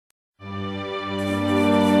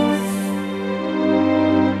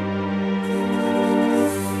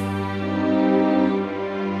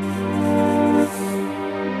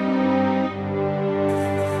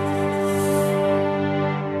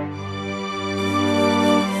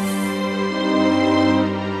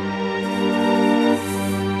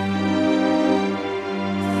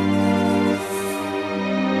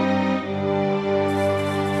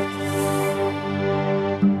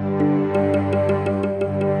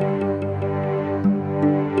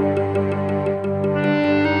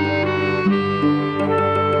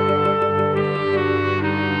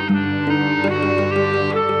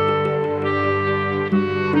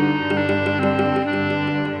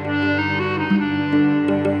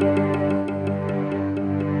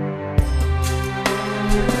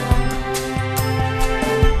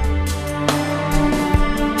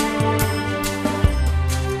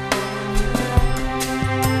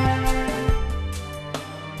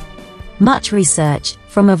Much research,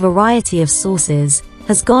 from a variety of sources,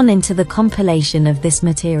 has gone into the compilation of this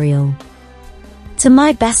material. To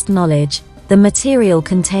my best knowledge, the material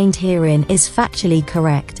contained herein is factually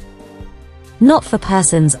correct. Not for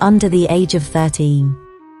persons under the age of 13.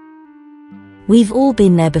 We've all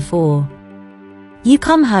been there before. You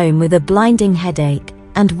come home with a blinding headache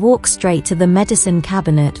and walk straight to the medicine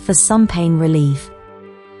cabinet for some pain relief.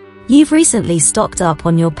 You've recently stocked up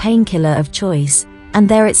on your painkiller of choice, and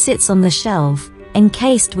there it sits on the shelf,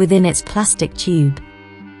 encased within its plastic tube.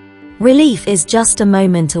 Relief is just a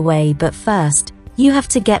moment away, but first, you have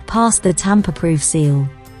to get past the tamper-proof seal,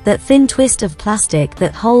 that thin twist of plastic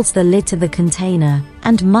that holds the lid to the container,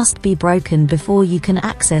 and must be broken before you can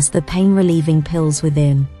access the pain-relieving pills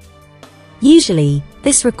within. Usually,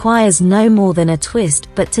 this requires no more than a twist,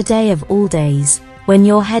 but today of all days, when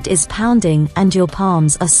your head is pounding and your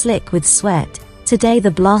palms are slick with sweat, today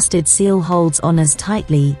the blasted seal holds on as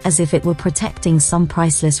tightly as if it were protecting some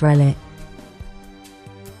priceless relic.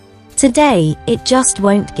 Today, it just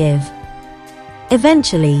won't give.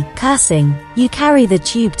 Eventually, cursing, you carry the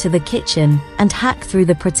tube to the kitchen and hack through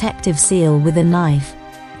the protective seal with a knife.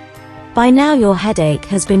 By now your headache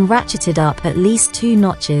has been ratcheted up at least 2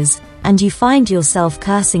 notches, and you find yourself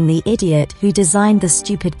cursing the idiot who designed the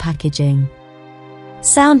stupid packaging.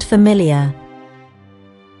 Sound familiar?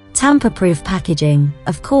 Tamper-proof packaging,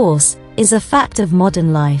 of course, is a fact of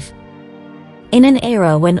modern life. In an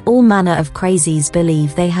era when all manner of crazies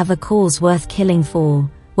believe they have a cause worth killing for,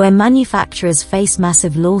 where manufacturers face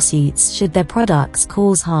massive lawsuits should their products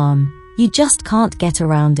cause harm, you just can't get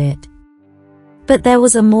around it. But there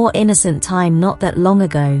was a more innocent time not that long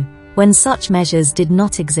ago, when such measures did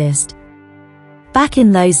not exist. Back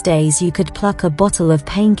in those days you could pluck a bottle of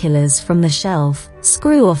painkillers from the shelf,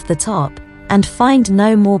 screw off the top, and find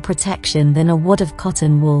no more protection than a wad of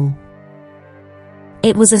cotton wool.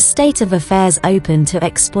 It was a state of affairs open to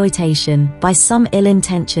exploitation by some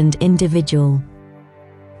ill-intentioned individual.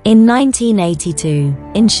 In 1982,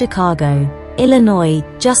 in Chicago, Illinois,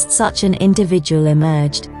 just such an individual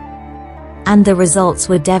emerged. And the results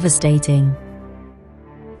were devastating.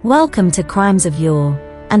 Welcome to Crimes of Yore,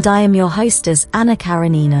 and I am your hostess, Anna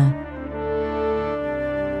Karenina.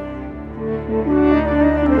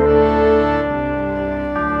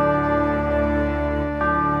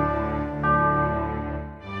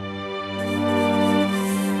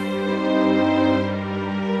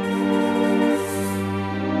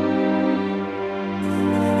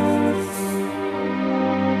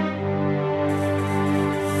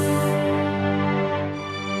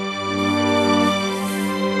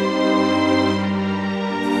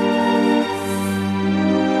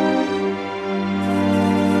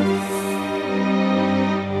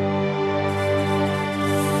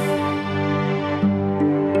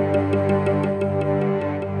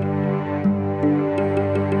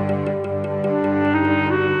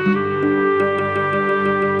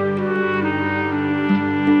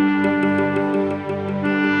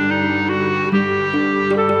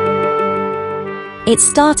 It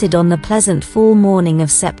started on the pleasant fall morning of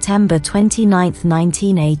September 29,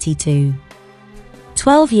 1982.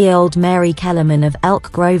 12-year-old Mary Kellerman of Elk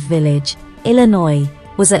Grove Village, Illinois,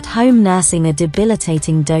 was at home nursing a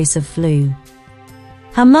debilitating dose of flu.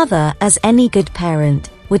 Her mother, as any good parent,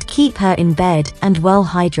 would keep her in bed and well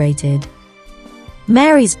hydrated.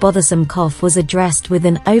 Mary's bothersome cough was addressed with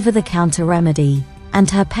an over-the-counter remedy, and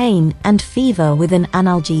her pain and fever with an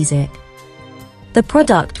analgesic. The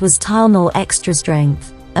product was Tylenol Extra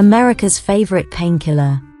Strength, America's favorite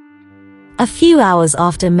painkiller. A few hours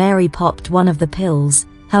after Mary popped one of the pills,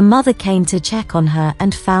 her mother came to check on her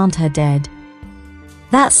and found her dead.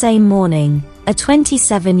 That same morning, a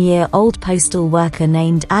 27-year-old postal worker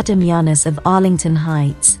named Adam Yannis of Arlington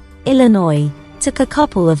Heights, Illinois, took a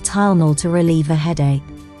couple of Tylenol to relieve a headache.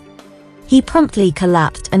 He promptly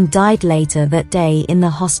collapsed and died later that day in the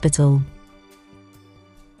hospital.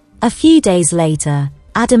 A few days later,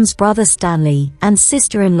 Adam's brother Stanley and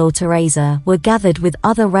sister-in-law Teresa were gathered with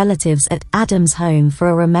other relatives at Adam's home for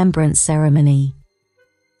a remembrance ceremony.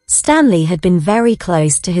 Stanley had been very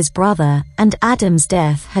close to his brother, and Adam's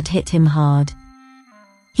death had hit him hard.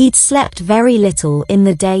 He'd slept very little in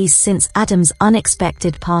the days since Adam's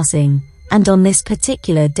unexpected passing, and on this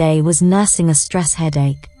particular day was nursing a stress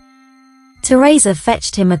headache. Teresa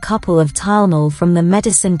fetched him a couple of Tylenol from the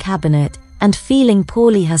medicine cabinet, and feeling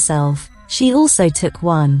poorly herself, she also took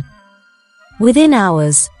one. Within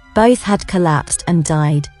hours, both had collapsed and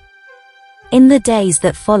died. In the days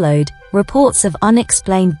that followed, reports of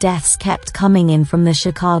unexplained deaths kept coming in from the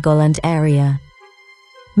Chicagoland area.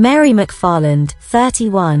 Mary McFarland,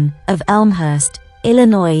 31, of Elmhurst,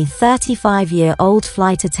 Illinois 35-year-old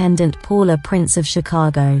flight attendant Paula Prince of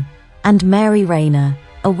Chicago, and Mary Rayner,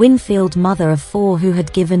 a Winfield mother of 4 who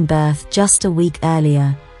had given birth just a week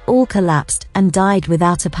earlier, all collapsed and died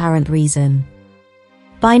without apparent reason.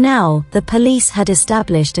 By now, the police had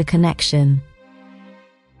established a connection.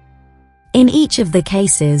 In each of the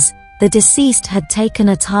cases, the deceased had taken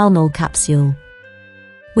a Tylenol capsule.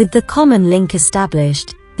 With the common link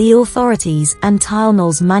established, the authorities and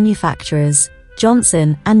Tylenol's manufacturers,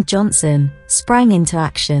 Johnson & Johnson, sprang into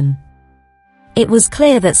action. It was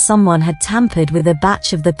clear that someone had tampered with a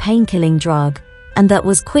batch of the pain-killing drug, and that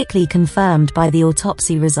was quickly confirmed by the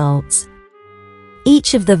autopsy results.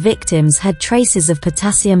 Each of the victims had traces of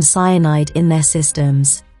potassium cyanide in their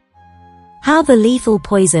systems. How the lethal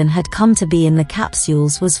poison had come to be in the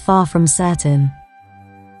capsules was far from certain.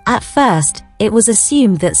 At first, it was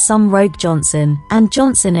assumed that some rogue Johnson &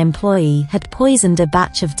 Johnson employee had poisoned a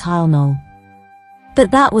batch of Tylenol.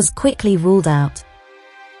 But that was quickly ruled out.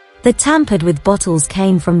 The tampered-with bottles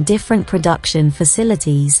came from different production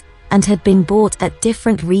facilities and had been bought at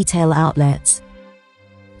different retail outlets.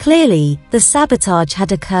 Clearly, the sabotage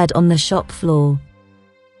had occurred on the shop floor.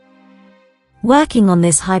 Working on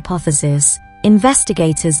this hypothesis,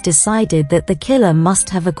 investigators decided that the killer must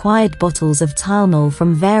have acquired bottles of Tylenol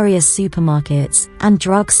from various supermarkets and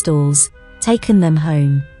drug stores, taken them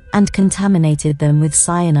home, and contaminated them with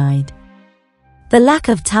cyanide. The lack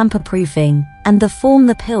of tamper-proofing, and the form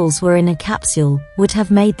the pills were in a capsule, would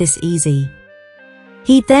have made this easy.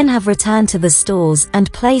 He'd then have returned to the stores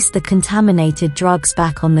and placed the contaminated drugs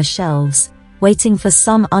back on the shelves, waiting for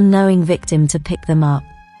some unknowing victim to pick them up.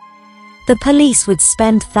 The police would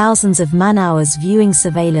spend thousands of man-hours viewing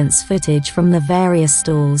surveillance footage from the various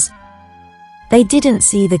stores. They didn't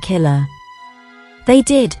see the killer. They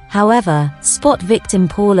did, however, spot victim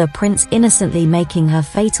Paula Prince innocently making her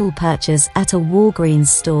fatal purchase at a Walgreens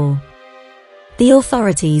store. The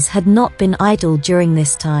authorities had not been idle during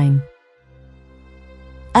this time.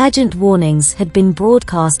 Urgent warnings had been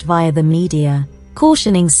broadcast via the media,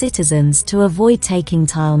 cautioning citizens to avoid taking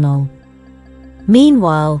Tylenol.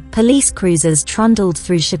 Meanwhile, police cruisers trundled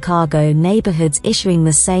through Chicago neighborhoods issuing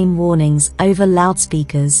the same warnings over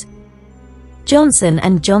loudspeakers. Johnson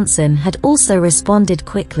 & Johnson had also responded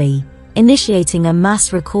quickly, initiating a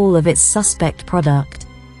mass recall of its suspect product.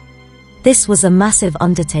 This was a massive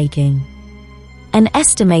undertaking. An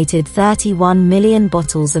estimated 31 million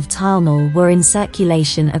bottles of Tylenol were in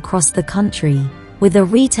circulation across the country, with a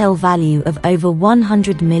retail value of over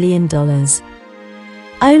 $100 million.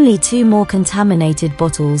 Only 2 more contaminated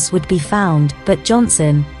bottles would be found, but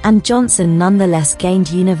Johnson & Johnson nonetheless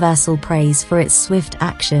gained universal praise for its swift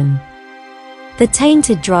action. The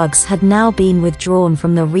tainted drugs had now been withdrawn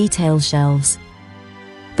from the retail shelves.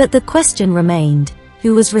 But the question remained,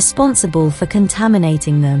 who was responsible for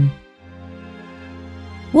contaminating them?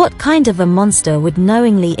 What kind of a monster would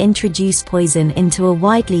knowingly introduce poison into a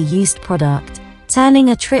widely used product, turning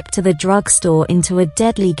a trip to the drugstore into a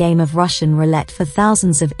deadly game of Russian roulette for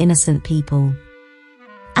thousands of innocent people?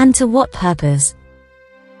 And to what purpose?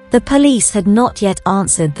 The police had not yet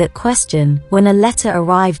answered that question when a letter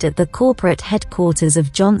arrived at the corporate headquarters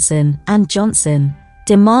of Johnson & Johnson,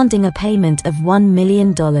 demanding a payment of $1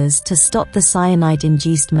 million to stop the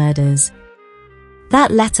cyanide-induced murders.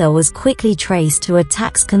 That letter was quickly traced to a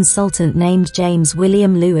tax consultant named James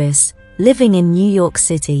William Lewis, living in New York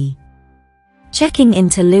City. Checking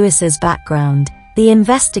into Lewis's background, the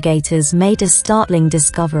investigators made a startling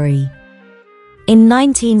discovery. In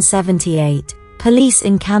 1978, police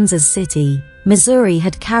in Kansas City, Missouri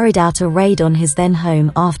had carried out a raid on his then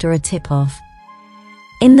home after a tip-off.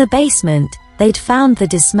 In the basement, they'd found the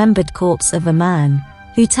dismembered corpse of a man,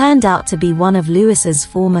 who turned out to be one of Lewis's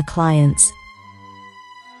former clients.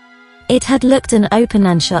 It had looked an open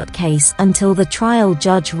and shut case until the trial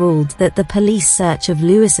judge ruled that the police search of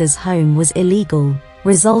Lewis's home was illegal,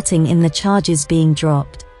 resulting in the charges being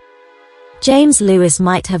dropped. James Lewis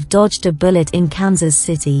might have dodged a bullet in Kansas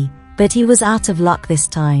City, but he was out of luck this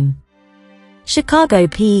time. Chicago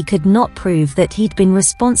PD could not prove that he'd been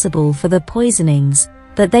responsible for the poisonings,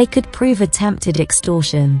 but they could prove attempted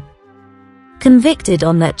extortion. Convicted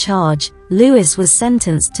on that charge, Lewis was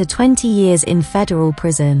sentenced to 20 years in federal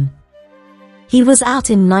prison. He was out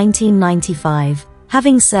in 1995,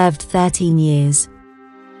 having served 13 years.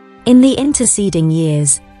 In the interceding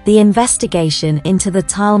years, the investigation into the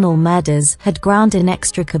Tylenol murders had ground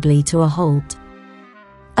inextricably to a halt.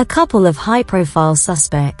 A couple of high-profile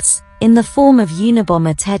suspects, in the form of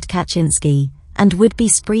Unabomber Ted Kaczynski and would-be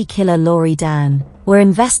spree killer Laurie Dan, were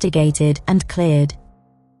investigated and cleared.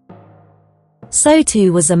 So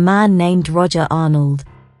too was a man named Roger Arnold.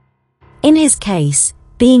 In his case,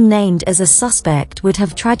 being named as a suspect would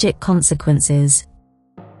have tragic consequences.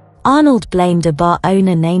 Arnold blamed a bar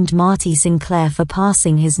owner named Marty Sinclair for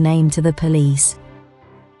passing his name to the police.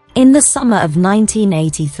 In the summer of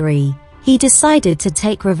 1983, he decided to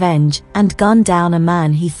take revenge and gun down a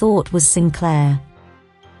man he thought was Sinclair.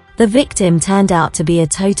 The victim turned out to be a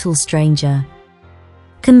total stranger.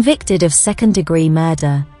 Convicted of second-degree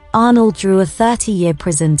murder, Arnold drew a 30-year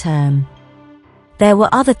prison term. There were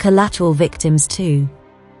other collateral victims too.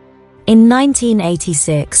 In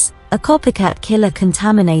 1986, a copycat killer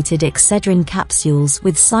contaminated Excedrin capsules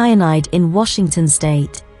with cyanide in Washington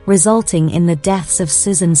state, resulting in the deaths of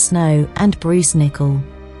Susan Snow and Bruce Nickell.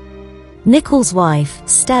 Nichols' wife,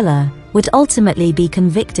 Stella, would ultimately be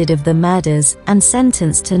convicted of the murders and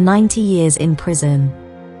sentenced to 90 years in prison.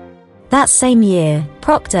 That same year,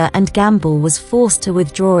 Procter & Gamble was forced to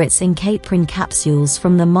withdraw its Encaprin capsules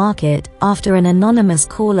from the market after an anonymous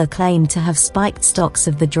caller claimed to have spiked stocks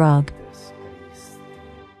of the drug.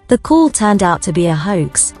 The call turned out to be a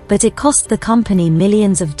hoax, but it cost the company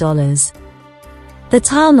millions of dollars. The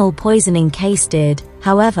Tylenol poisoning case did,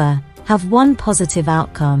 however, have one positive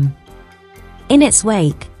outcome. In its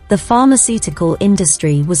wake, the pharmaceutical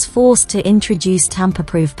industry was forced to introduce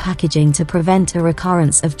tamper-proof packaging to prevent a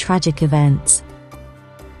recurrence of tragic events.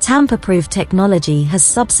 Tamper-proof technology has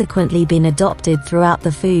subsequently been adopted throughout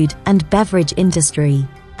the food and beverage industry,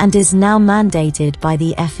 and is now mandated by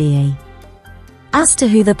the FDA. As to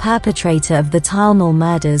who the perpetrator of the Tylenol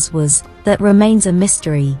murders was, that remains a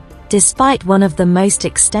mystery, despite one of the most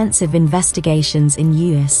extensive investigations in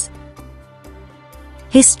U.S.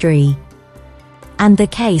 history. And the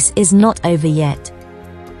case is not over yet.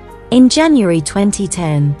 In January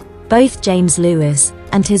 2010, both James Lewis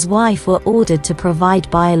and his wife were ordered to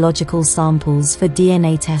provide biological samples for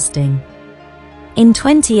DNA testing. In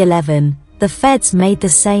 2011, the feds made the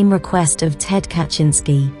same request of Ted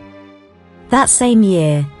Kaczynski. That same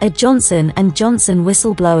year, a Johnson & Johnson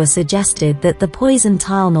whistleblower suggested that the poison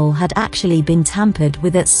Tylenol had actually been tampered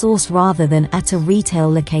with at source rather than at a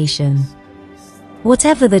retail location.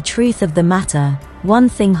 Whatever the truth of the matter, one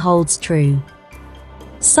thing holds true.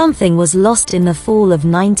 Something was lost in the fall of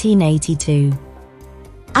 1982.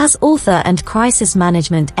 As author and crisis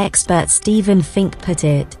management expert Stephen Fink put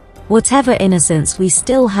it, whatever innocence we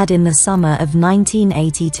still had in the summer of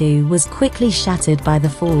 1982 was quickly shattered by the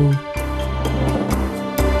fall.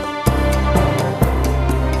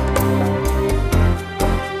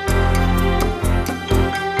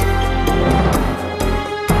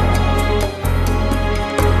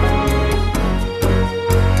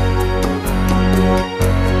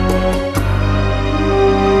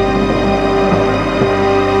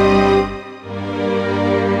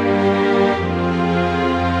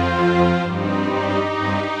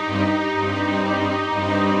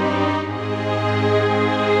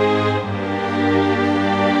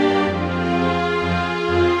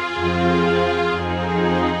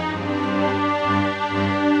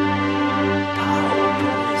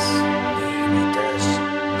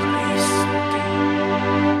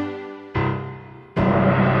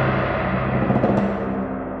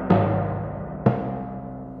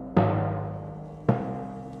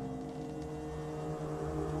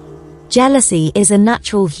 Jealousy is a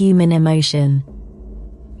natural human emotion.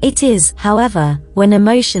 It is, however, when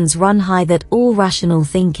emotions run high that all rational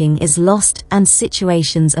thinking is lost and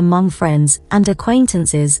situations among friends and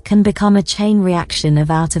acquaintances can become a chain reaction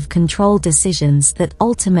of out-of-control decisions that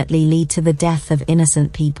ultimately lead to the death of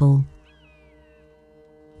innocent people.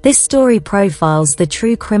 This story profiles the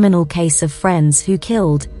true criminal case of friends who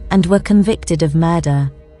killed and were convicted of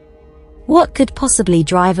murder. What could possibly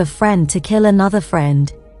drive a friend to kill another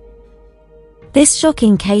friend? This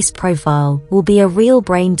shocking case profile will be a real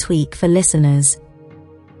brain tweak for listeners.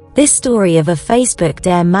 This story of a Facebook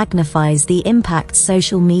dare magnifies the impact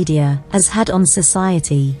social media has had on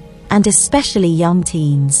society, and especially young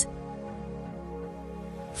teens.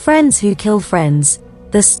 Friends who kill friends,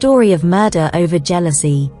 the story of murder over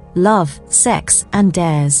jealousy, love, sex, and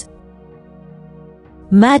dares.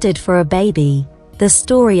 Murdered for a baby, the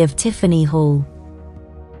story of Tiffany Hall.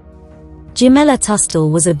 Jamella Tustell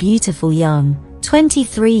was a beautiful young,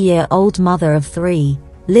 23-year-old mother of three,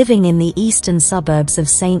 living in the eastern suburbs of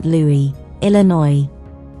St. Louis, Illinois.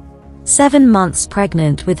 7 months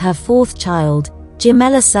pregnant with her fourth child,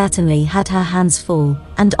 Jamella certainly had her hands full,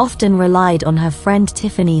 and often relied on her friend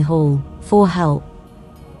Tiffany Hall for help.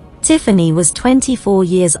 Tiffany was 24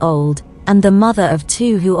 years old, and the mother of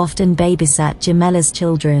two who often babysat Jamella's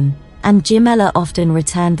children, and Jamella often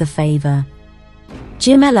returned the favor.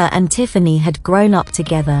 Jamella and Tiffany had grown up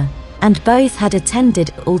together, and both had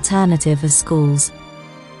attended alternative schools.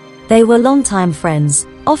 They were longtime friends,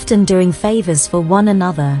 often doing favors for one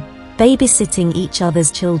another, babysitting each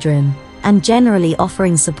other's children, and generally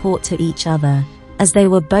offering support to each other, as they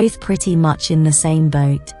were both pretty much in the same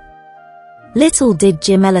boat. Little did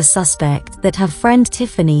Jamela suspect that her friend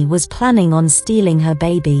Tiffany was planning on stealing her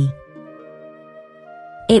baby.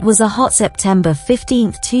 It was a hot September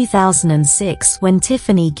 15, 2006 when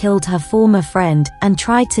Tiffany killed her former friend and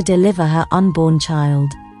tried to deliver her unborn child.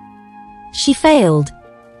 She failed.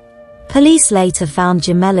 Police later found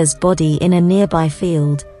Jamela's body in a nearby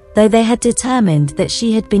field, though they had determined that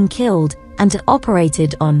she had been killed and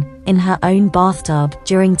operated on in her own bathtub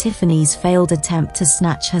during Tiffany's failed attempt to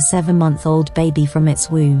snatch her 7-month-old baby from its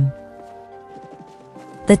womb.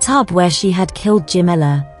 The tub where she had killed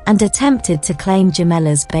Jamela and attempted to claim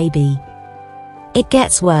Jamela's baby. It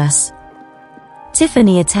gets worse.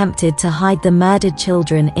 Tiffany attempted to hide the murdered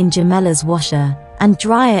children in Jamela's washer and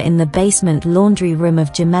dryer in the basement laundry room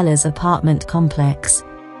of Jamela's apartment complex.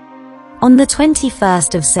 On the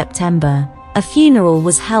 21st of September, a funeral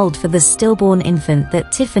was held for the stillborn infant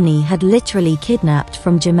that Tiffany had literally kidnapped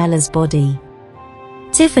from Jamela's body.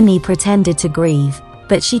 Tiffany pretended to grieve,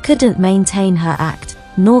 but she couldn't maintain her act,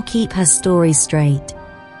 nor keep her story straight.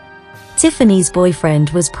 Tiffany's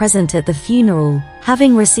boyfriend was present at the funeral,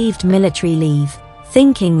 having received military leave,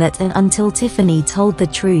 thinking that until Tiffany told the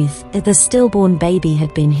truth, the stillborn baby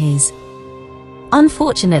had been his.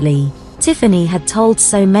 Unfortunately, Tiffany had told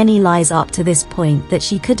so many lies up to this point that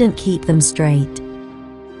she couldn't keep them straight.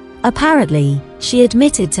 Apparently, she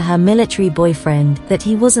admitted to her military boyfriend that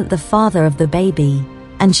he wasn't the father of the baby,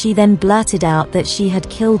 and she then blurted out that she had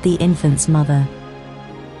killed the infant's mother.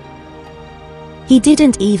 He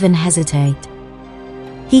didn't even hesitate.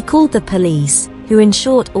 He called the police, who in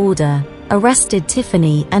short order, arrested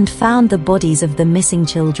Tiffany and found the bodies of the missing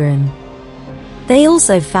children. They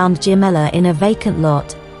also found Jamela in a vacant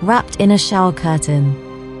lot, wrapped in a shower curtain.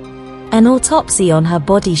 An autopsy on her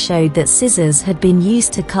body showed that scissors had been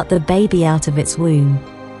used to cut the baby out of its womb.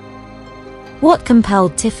 What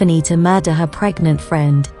compelled Tiffany to murder her pregnant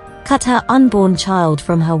friend, cut her unborn child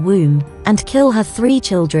from her womb, and kill her 3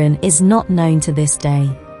 children is not known to this day.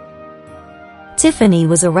 Tiffany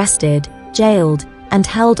was arrested, jailed, and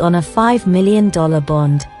held on a $5 million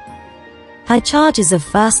bond. Her charges of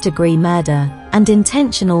first-degree murder and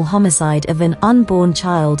intentional homicide of an unborn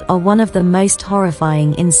child are one of the most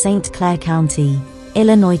horrifying in St. Clair County,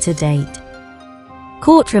 Illinois to date.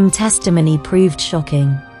 Courtroom testimony proved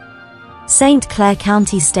shocking. St. Clair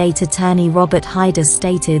County State Attorney Robert Hyder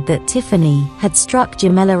stated that Tiffany had struck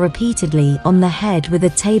Jamela repeatedly on the head with a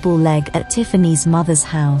table leg at Tiffany's mother's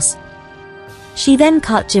house. She then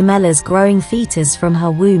cut Jamela's growing fetus from her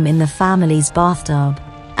womb in the family's bathtub,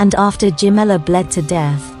 and after Jamela bled to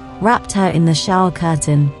death, wrapped her in the shower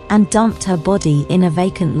curtain and dumped her body in a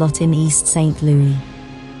vacant lot in East St. Louis.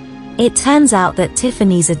 It turns out that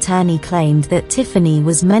Tiffany's attorney claimed that Tiffany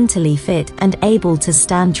was mentally fit and able to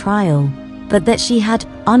stand trial, but that she had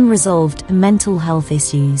unresolved mental health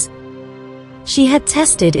issues. She had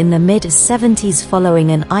tested in the mid-70s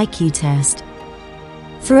following an IQ test.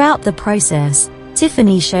 Throughout the process,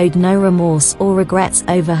 Tiffany showed no remorse or regrets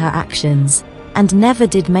over her actions, and never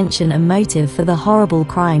did mention a motive for the horrible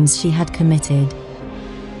crimes she had committed.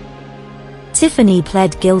 Tiffany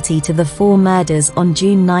pled guilty to the 4 murders on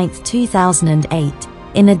June 9, 2008,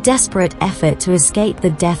 in a desperate effort to escape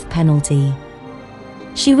the death penalty.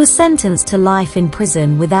 She was sentenced to life in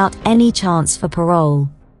prison without any chance for parole.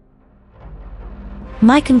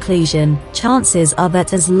 My conclusion: chances are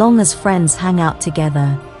that as long as friends hang out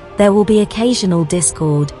together, there will be occasional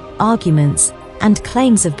discord, arguments, and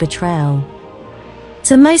claims of betrayal.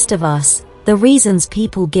 To most of us, the reasons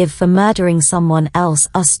people give for murdering someone else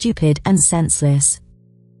are stupid and senseless.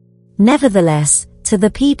 Nevertheless, to the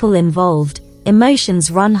people involved, emotions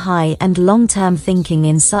run high, and long-term thinking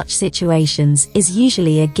in such situations is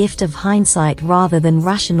usually a gift of hindsight rather than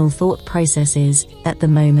rational thought processes at the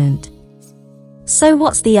moment. So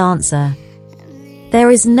what's the answer?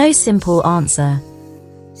 There is no simple answer.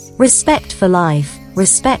 Respect for life,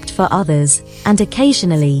 respect for others, and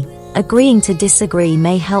occasionally, agreeing to disagree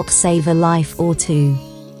may help save a life or 2.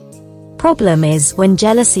 Problem is, when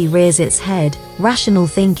jealousy rears its head, rational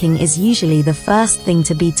thinking is usually the first thing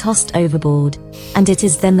to be tossed overboard, and it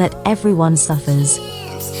is then that everyone suffers.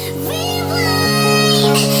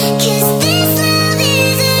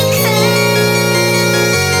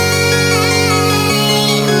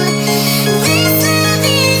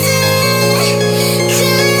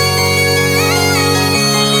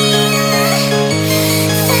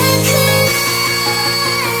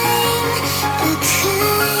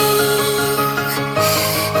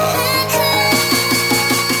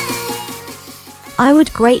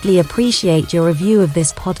 greatly appreciate your review of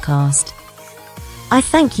this podcast. I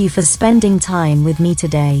thank you for spending time with me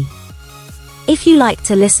today. If you like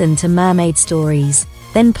to listen to mermaid stories,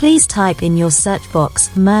 then please type in your search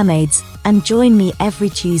box mermaids and join me every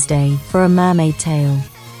Tuesday for a mermaid tale.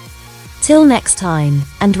 Till next time,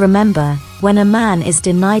 and remember, when a man is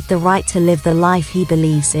denied the right to live the life he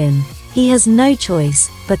believes in, he has no choice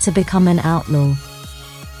but to become an outlaw.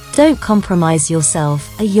 Don't compromise yourself,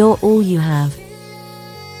 you're all you have.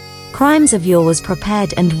 Crimes of Yore was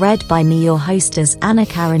prepared and read by me, your hostess Anna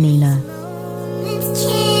Karenina.